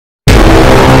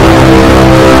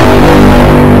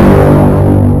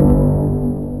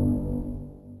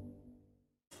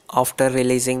After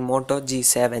releasing Moto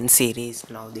G7 series,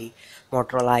 now the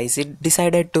Motorola is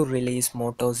decided to release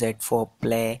Moto Z4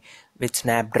 Play with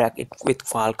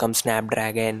Qualcomm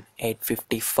Snapdragon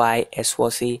 855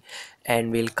 SoC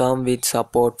and will come with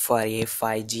support for a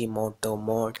 5G Moto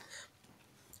mode.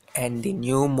 And the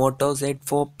new Moto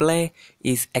Z4 Play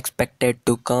is expected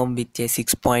to come with a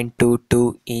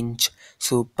 6.22-inch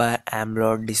Super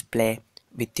AMOLED display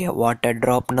with a water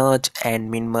drop notch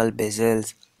and minimal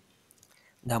bezels.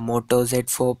 The Moto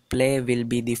Z4 Play will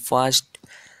be the first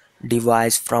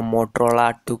device from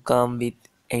Motorola to come with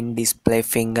in-display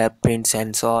fingerprint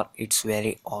sensor. It's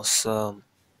very awesome.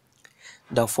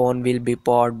 The phone will be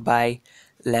powered by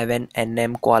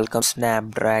 11nm Qualcomm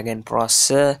Snapdragon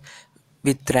processor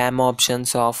with RAM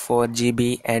options of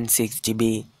 4GB and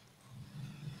 6GB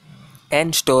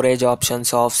and storage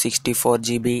options of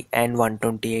 64GB and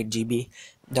 128GB.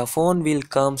 The phone will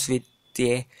comes with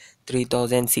a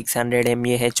 3600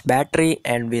 mAh battery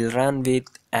and will run with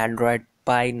Android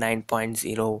Pie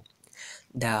 9.0.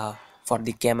 For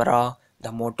the camera,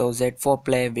 the Moto Z4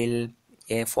 Play will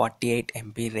a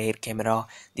 48MP rear camera.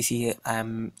 This is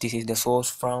the source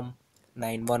from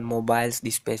 91 Mobiles.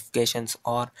 The specifications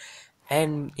are,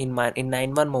 and in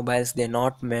 91 Mobiles they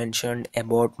not mentioned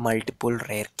about multiple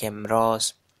rear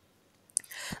cameras.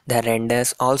 The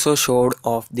renders also showed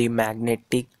off the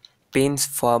magnetic pins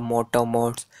for motor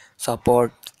modes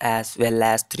support as well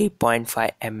as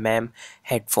 3.5mm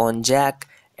headphone jack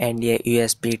and a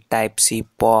USB Type-C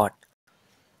port.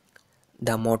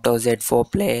 The Moto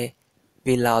Z4 Play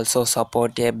will also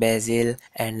support a bezel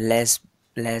and less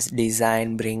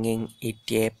design, bringing it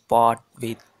a part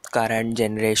with current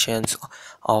generations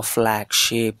of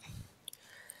flagship.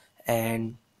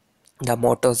 And the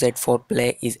Moto Z4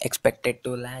 Play is expected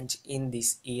to launch in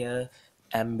this year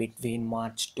and between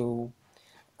March to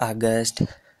August,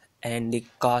 and the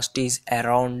cost is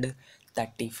around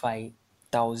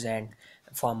 35,000.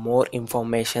 For more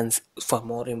information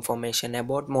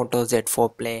about Moto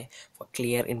Z4 Play, for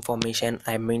clear information,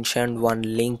 I mentioned one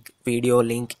video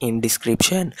link in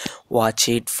description. Watch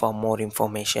it for more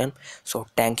information. So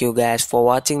thank you guys for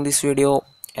watching this video,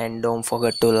 and don't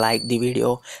forget to like the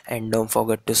video and don't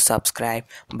forget to subscribe.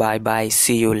 Bye bye,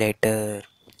 see you later.